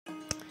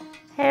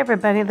Hey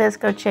everybody, let's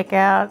go check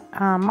out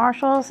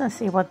Marshall's and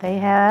see what they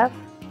have.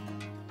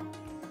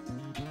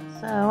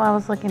 So I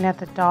was looking at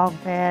the dog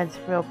beds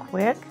real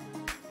quick.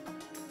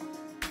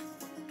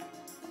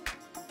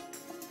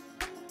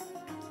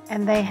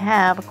 And they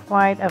have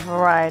quite a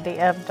variety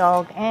of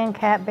dog and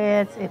cat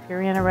beds if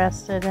you're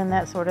interested in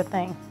that sort of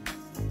thing.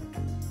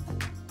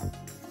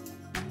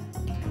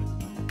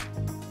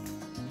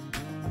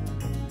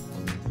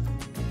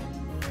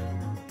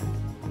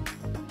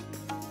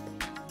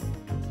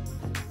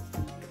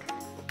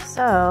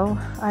 So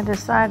I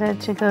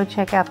decided to go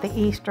check out the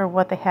Easter,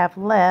 what they have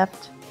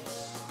left.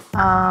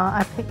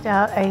 I picked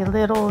out a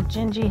little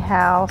gingy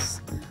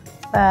house,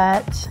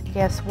 but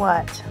guess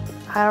what?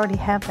 I already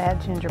have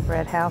that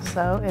gingerbread house,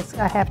 so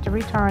I have to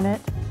return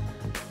it.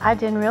 I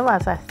didn't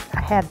realize I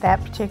had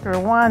that particular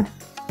one.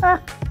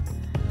 But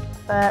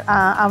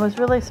I was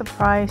really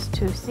surprised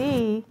to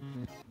see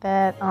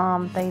that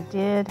they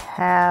did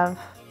have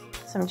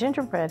some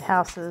gingerbread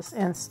houses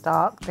in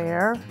stock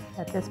there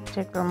at this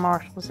particular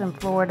Marshall's in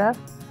Florida.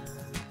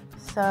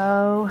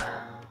 So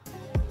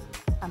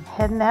I'm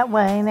heading that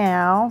way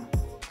now.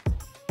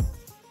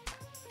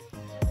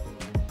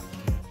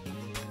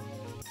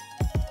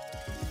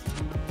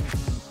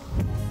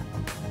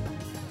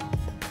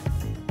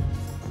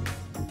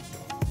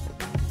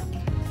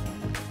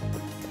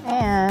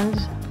 And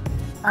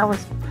I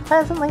was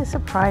pleasantly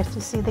surprised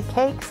to see the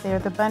cakes there,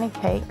 the bunny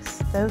cakes.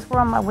 Those were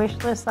on my wish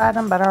list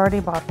item, but I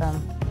already bought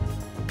them.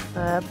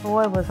 But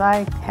boy, was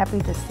I happy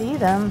to see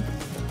them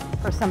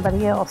for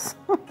somebody else.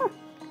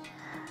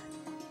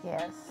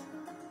 Yes.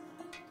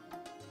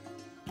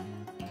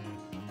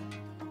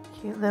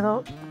 Cute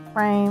little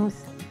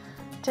frames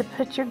to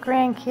put your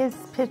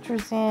grandkids'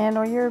 pictures in,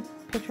 or your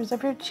pictures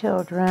of your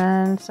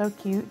children. So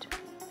cute.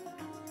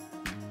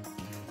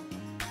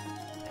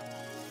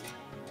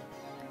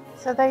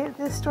 So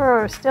this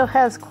store still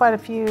has quite a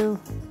few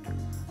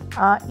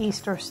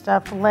Easter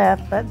stuff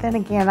left, but then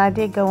again, I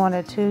did go on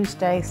a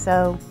Tuesday,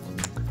 so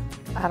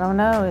I don't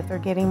know if they're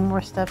getting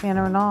more stuff in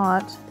or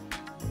not.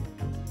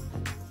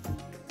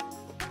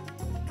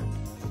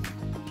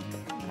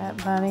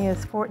 That bunny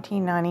is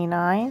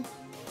 $14.99.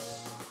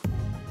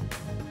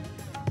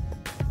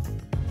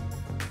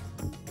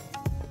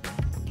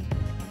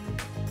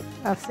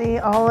 I see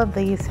all of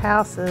these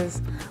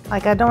houses.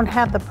 Like, I don't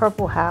have the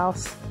purple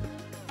house,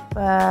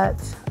 but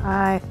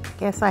I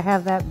guess I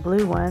have that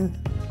blue one.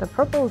 The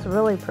purple is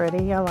really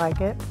pretty. I like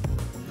it.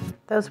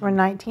 Those were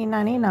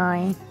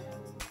 $19.99.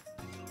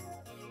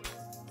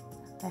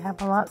 They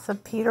have lots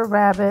of Peter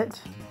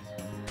Rabbit.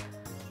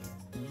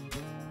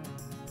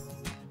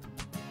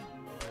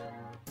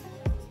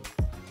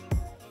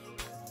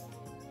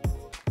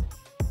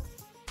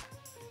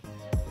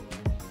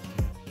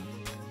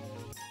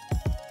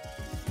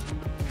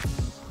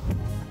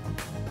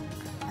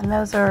 And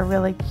those are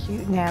really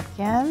cute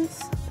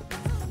napkins.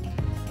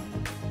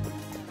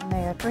 And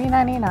they are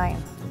 $3.99.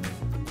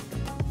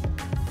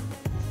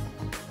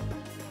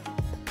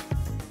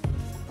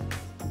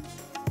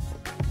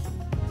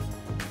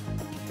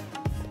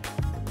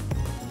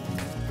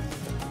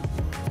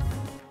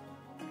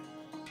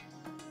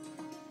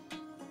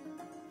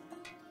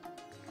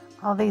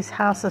 All these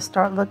houses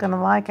start looking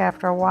alike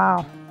after a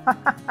while.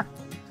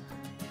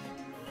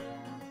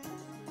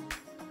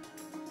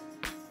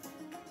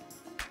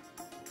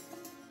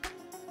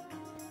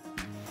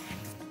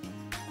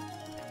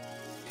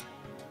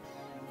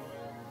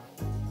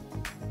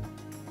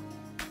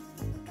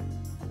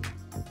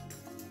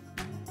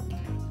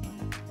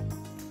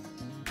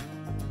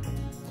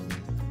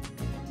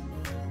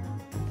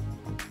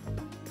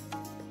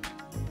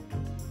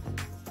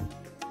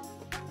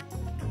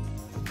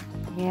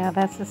 Yeah,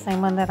 that's the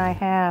same one that I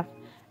have.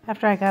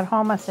 After I got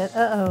home, I said,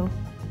 uh-oh,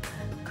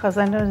 because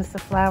I noticed the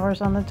flowers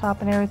on the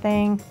top and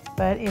everything,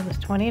 but it was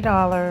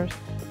 $20,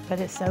 but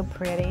it's so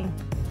pretty.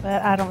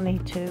 But I don't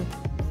need to,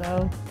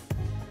 so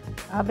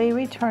I'll be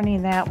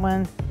returning that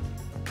one.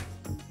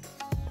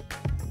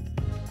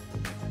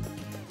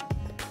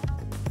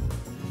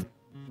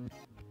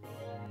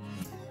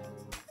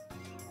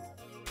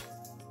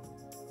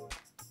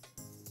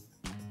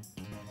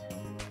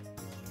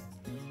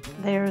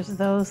 There's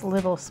those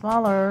little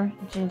smaller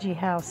gingy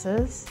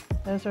houses.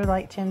 Those are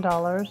like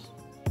 $10.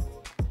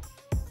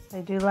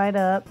 They do light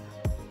up.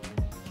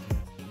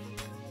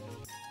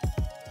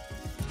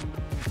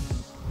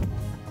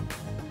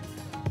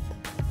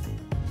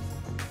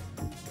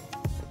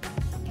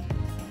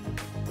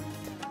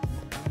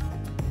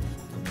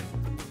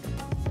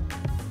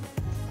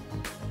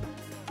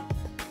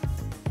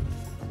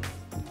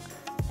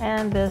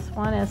 And this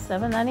one is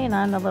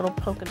 $7.99. The little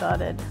polka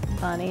dotted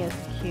bunny is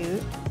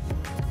cute.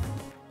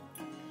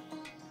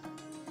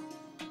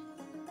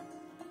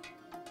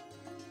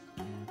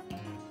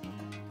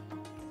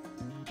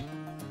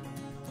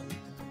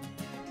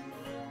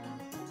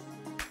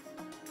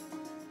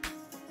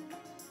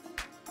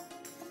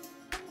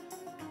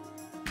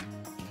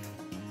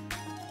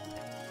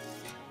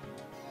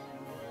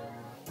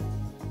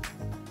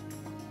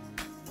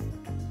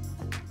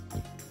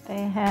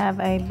 They have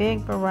a big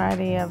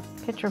variety of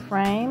picture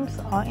frames,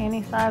 or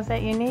any size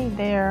that you need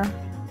there.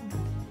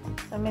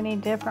 So many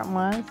different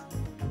ones.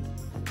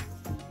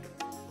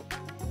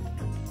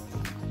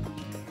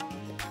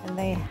 And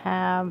they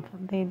have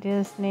the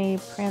Disney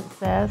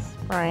Princess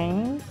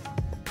frames.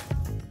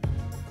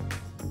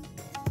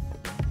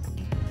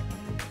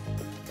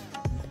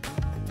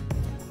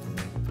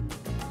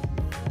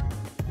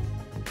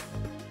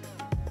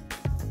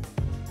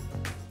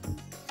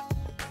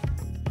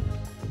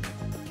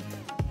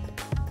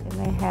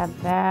 And they had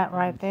that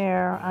right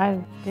there. I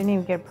didn't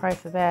even get a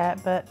price of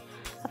that, but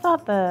I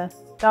thought the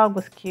dog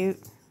was cute.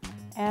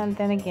 And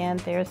then again,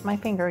 there's my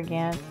finger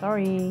again.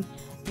 Sorry.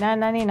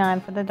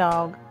 $9.99 for the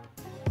dog.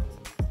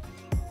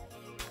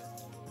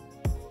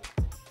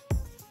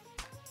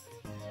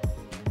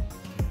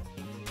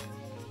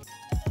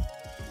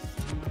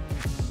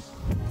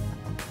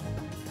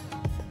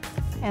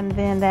 And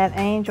then that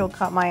angel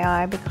caught my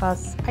eye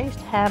because I used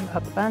to have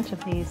a bunch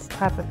of these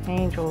type of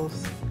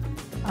angels,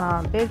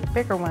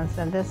 bigger ones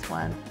than this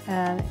one,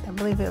 and I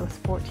believe it was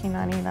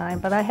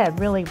 $14.99. But I had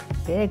really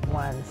big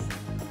ones.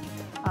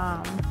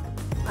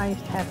 I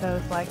used to have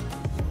those like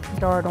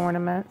yard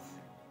ornaments.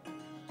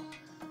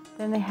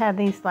 Then they have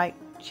these like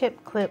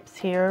chip clips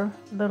here,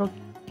 little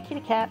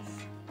kitty cats.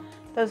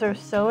 Those are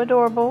so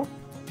adorable,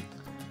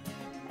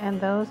 and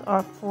those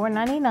are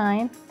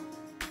 $4.99.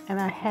 And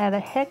I had a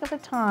heck of a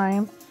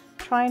time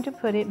trying to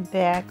put it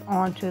back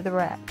onto the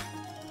rack.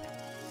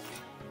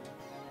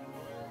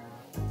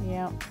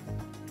 Yep.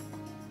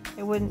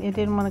 It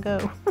didn't want to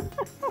go.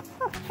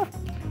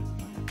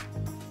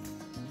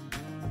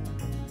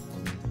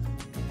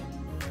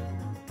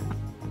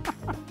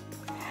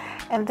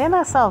 And then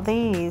I saw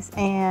these,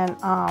 and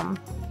I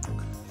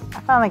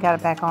finally got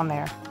it back on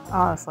there,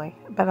 honestly.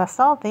 But I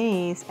saw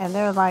these, and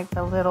they're like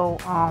the little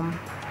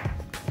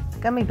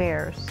gummy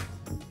bears.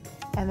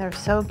 And they're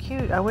so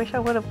cute. I wish I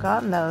would have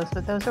gotten those,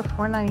 but those are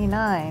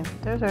 $4.99.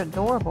 Those are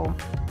adorable.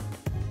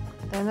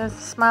 Then there's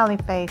the smiley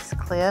face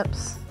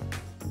clips.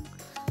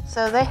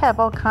 So they have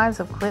all kinds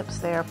of clips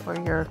there for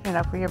your,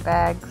 for your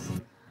bags.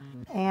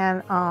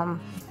 And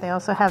they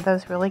also have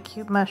those really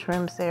cute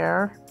mushrooms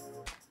there.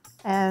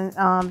 And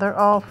they're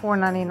all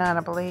 $4.99, I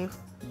believe.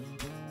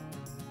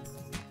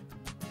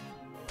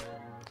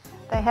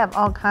 They have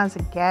all kinds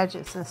of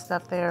gadgets and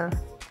stuff there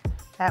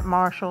at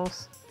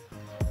Marshall's.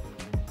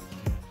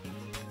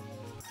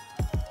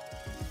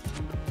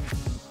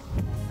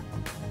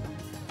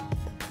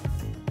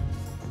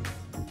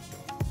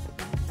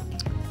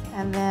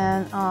 And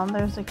then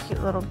there's a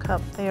cute little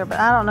cup there, but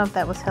I don't know if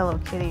that was Hello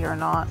Kitty or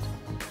not.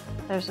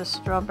 There's a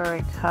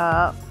strawberry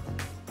cup.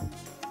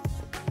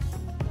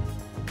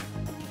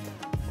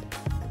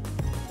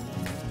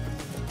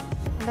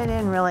 They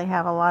didn't really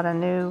have a lot of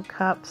new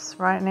cups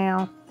right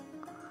now.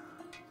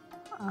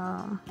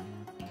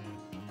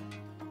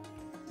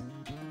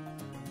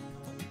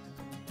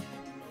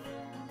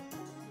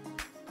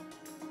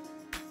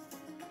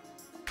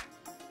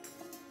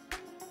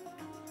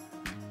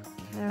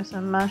 There's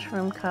a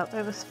mushroom cup.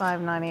 It was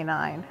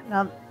 $5.99.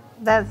 Now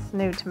that's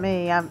new to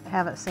me. I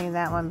haven't seen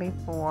that one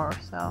before.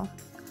 So,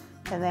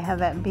 and they have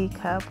that bee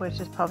cup, which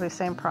is probably the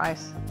same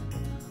price.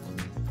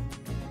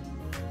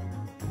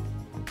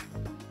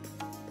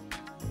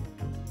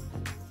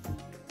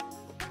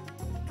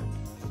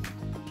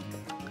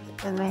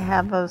 Then they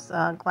have those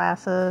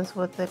glasses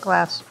with the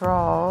glass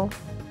straw.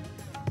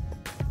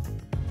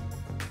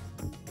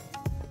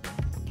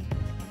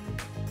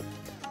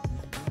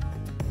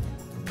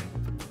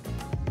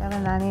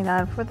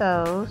 $7.99 for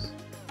those.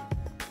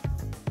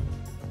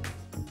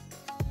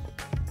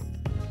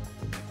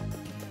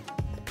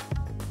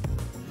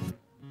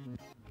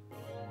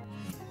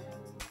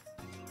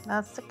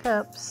 That's the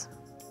cups.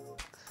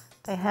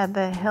 They had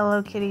the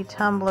Hello Kitty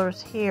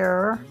tumblers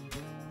here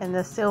in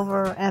the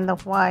silver and the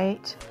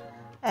white,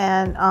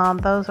 and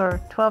those are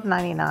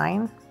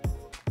 $12.99.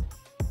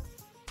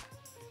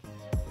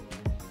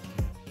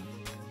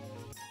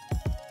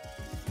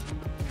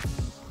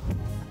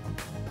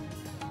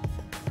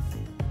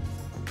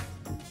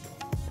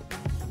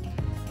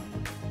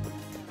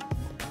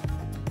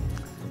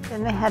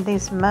 Then they had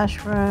these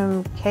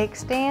mushroom cake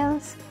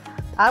stands.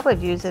 I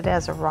would use it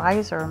as a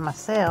riser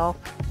myself.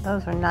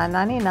 Those are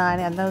 $9.99,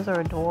 and those are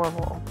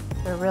adorable.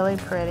 They're really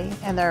pretty,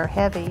 and they're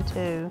heavy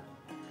too.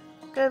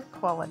 Good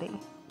quality.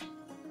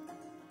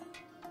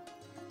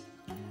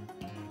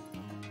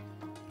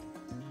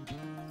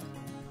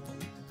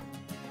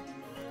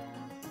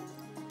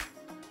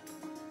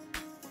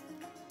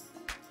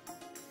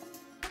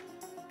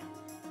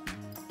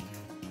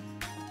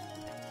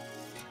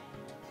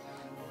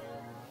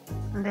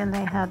 And then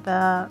they had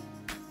the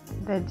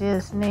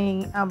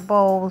Disney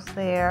bowls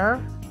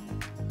there.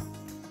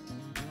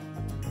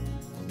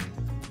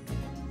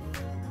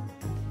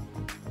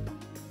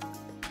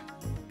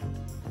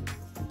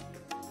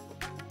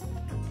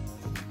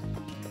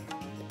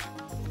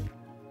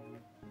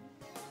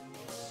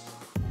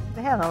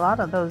 They had a lot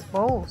of those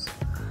bowls.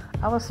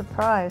 I was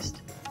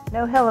surprised.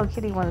 No Hello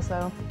Kitty ones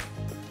though.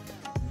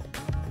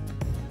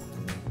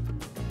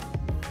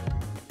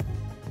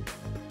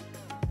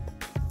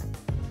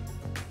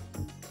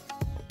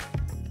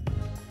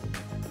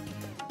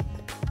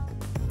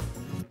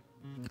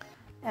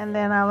 And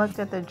then I looked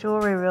at the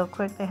jewelry real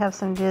quick. They have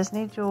some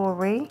Disney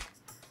jewelry.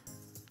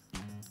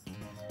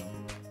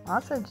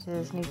 Lots of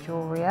Disney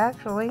jewelry,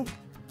 actually.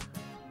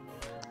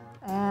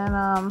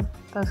 And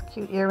those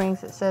cute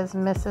earrings. It says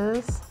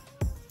Mrs.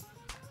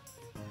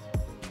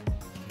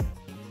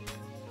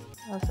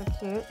 Those are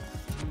cute.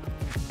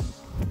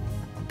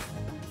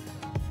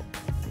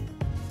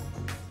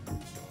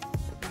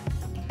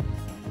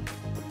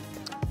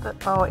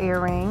 Football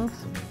earrings.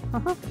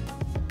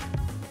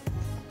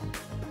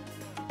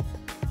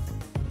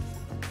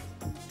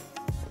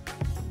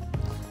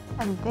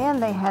 And then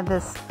they had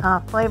this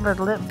flavored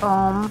lip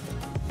balm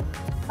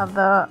of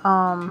the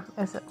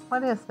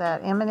what is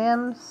that?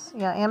 M&M's?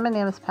 Yeah,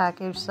 M&M's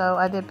package. So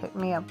I did pick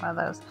me up one of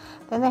those.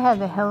 Then they had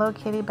the Hello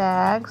Kitty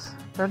bags,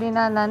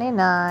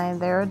 $39.99.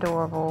 They're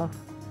adorable.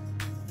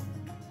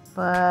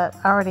 But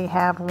I already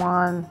have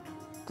one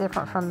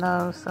different from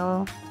those,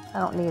 so I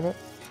don't need it.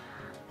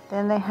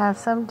 Then they have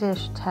some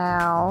dish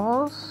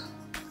towels.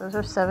 Those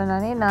are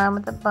 $7.99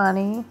 with the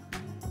bunny.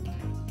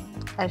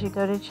 As you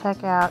go to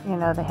checkout, you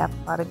know, they have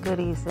a lot of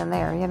goodies in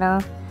there, you know.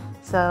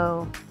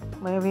 So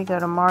whenever you go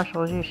to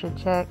Marshall's, you should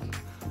check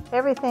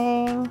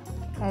everything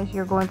as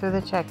you're going through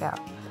the checkout.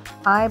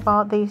 I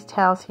bought these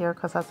towels here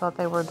because I thought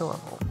they were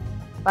adorable.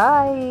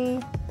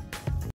 Bye!